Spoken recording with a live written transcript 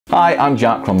Hi, I'm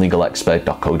Jack from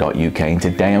legalexpert.co.uk, and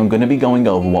today I'm going to be going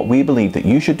over what we believe that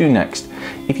you should do next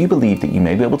if you believe that you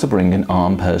may be able to bring an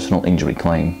armed personal injury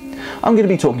claim. I'm going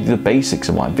to be talking to the basics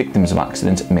of why victims of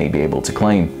accidents may be able to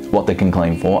claim, what they can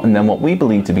claim for, and then what we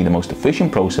believe to be the most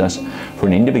efficient process for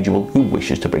an individual who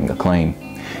wishes to bring a claim.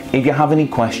 If you have any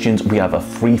questions, we have a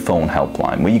free phone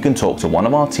helpline where you can talk to one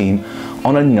of our team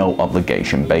on a no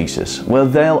obligation basis, where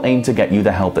they'll aim to get you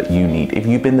the help that you need if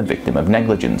you've been the victim of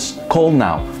negligence. Call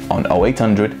now on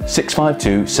 0800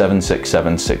 652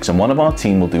 7676 and one of our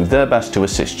team will do their best to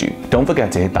assist you. Don't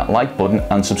forget to hit that like button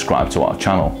and subscribe to our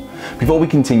channel. Before we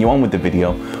continue on with the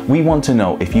video, we want to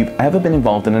know if you've ever been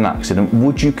involved in an accident,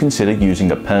 would you consider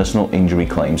using a personal injury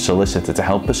claim solicitor to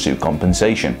help pursue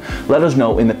compensation? Let us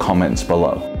know in the comments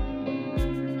below.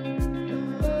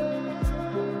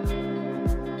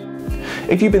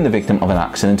 If you've been the victim of an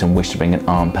accident and wish to bring an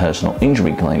armed personal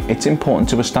injury claim, it's important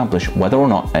to establish whether or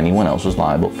not anyone else was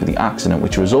liable for the accident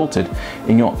which resulted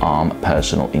in your armed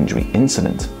personal injury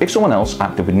incident. If someone else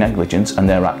acted with negligence and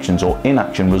their actions or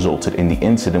inaction resulted in the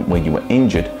incident where you were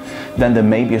injured, then there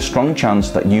may be a strong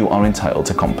chance that you are entitled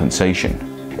to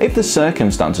compensation. If the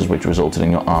circumstances which resulted in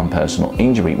your armed personal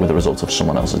injury were the result of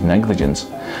someone else's negligence,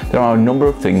 there are a number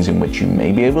of things in which you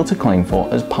may be able to claim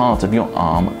for as part of your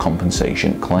armed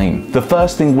compensation claim. The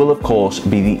first thing will of course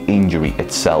be the injury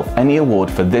itself. Any award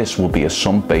for this will be a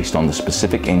sum based on the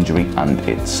specific injury and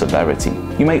its severity.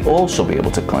 You may also be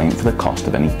able to claim for the cost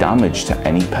of any damage to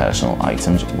any personal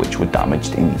items which were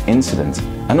damaged in the incident.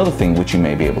 Another thing which you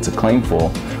may be able to claim for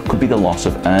could be the loss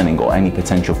of earning or any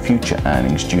potential future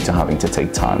earnings due to having to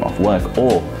take time off work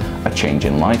or a change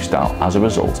in lifestyle as a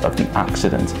result of the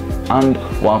accident. And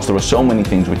whilst there are so many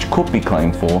things which could be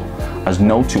claimed for, as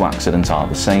no two accidents are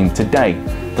the same, today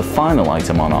the final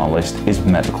item on our list is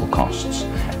medical costs.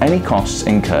 Any costs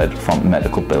incurred from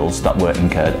medical bills that were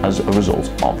incurred as a result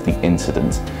of the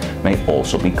incident may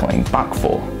also be claimed back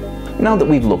for. Now that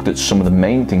we've looked at some of the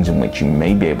main things in which you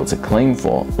may be able to claim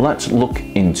for, let's look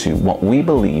into what we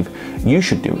believe you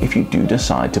should do if you do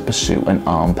decide to pursue an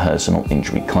armed personal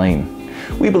injury claim.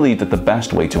 We believe that the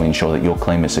best way to ensure that your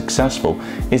claim is successful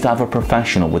is to have a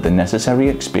professional with the necessary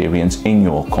experience in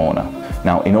your corner.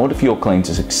 Now, in order for your claim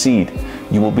to succeed,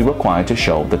 you will be required to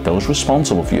show that those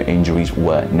responsible for your injuries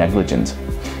were negligent.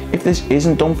 If this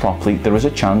isn't done properly, there is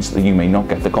a chance that you may not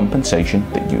get the compensation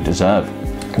that you deserve.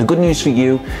 The good news for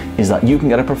you is that you can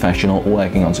get a professional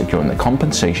working on securing the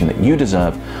compensation that you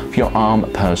deserve for your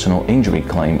armed personal injury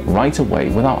claim right away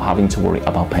without having to worry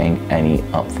about paying any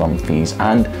upfront fees,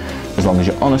 and as long as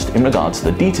you're honest in regards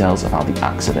to the details of how the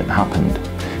accident happened.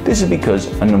 This is because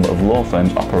a number of law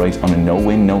firms operate on a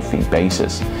no-win, no-fee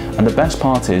basis, and the best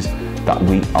part is that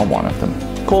we are one of them.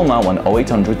 Call now on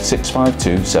 0800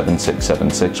 652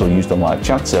 7676 or use the live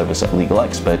chat service at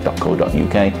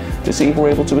legalexpert.co.uk to see if we're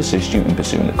able to assist you in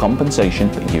pursuing the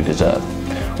compensation that you deserve.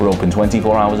 We're open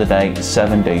 24 hours a day,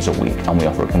 7 days a week, and we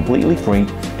offer a completely free,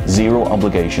 zero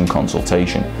obligation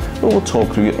consultation where we'll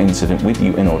talk through your incident with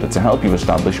you in order to help you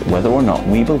establish whether or not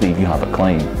we believe you have a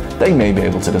claim. They may be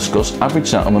able to discuss average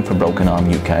settlement for broken arm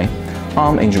UK,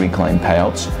 arm injury claim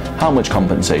payouts, how much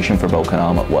compensation for broken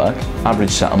arm at work, average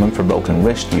settlement for broken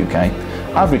wrist UK,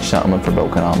 average settlement for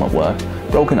broken arm at work,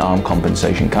 broken arm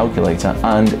compensation calculator,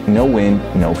 and no-win,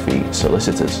 no-fee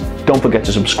solicitors. Don't forget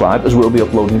to subscribe, as we'll be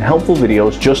uploading helpful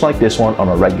videos just like this one on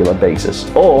a regular basis.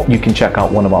 Or you can check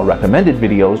out one of our recommended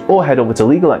videos or head over to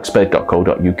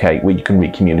legalexpert.co.uk where you can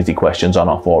read community questions on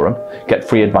our forum, get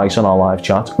free advice on our live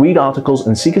chat, read articles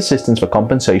and seek assistance for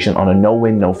compensation on a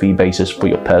no-win, no-fee basis for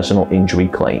your personal injury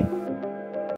claim.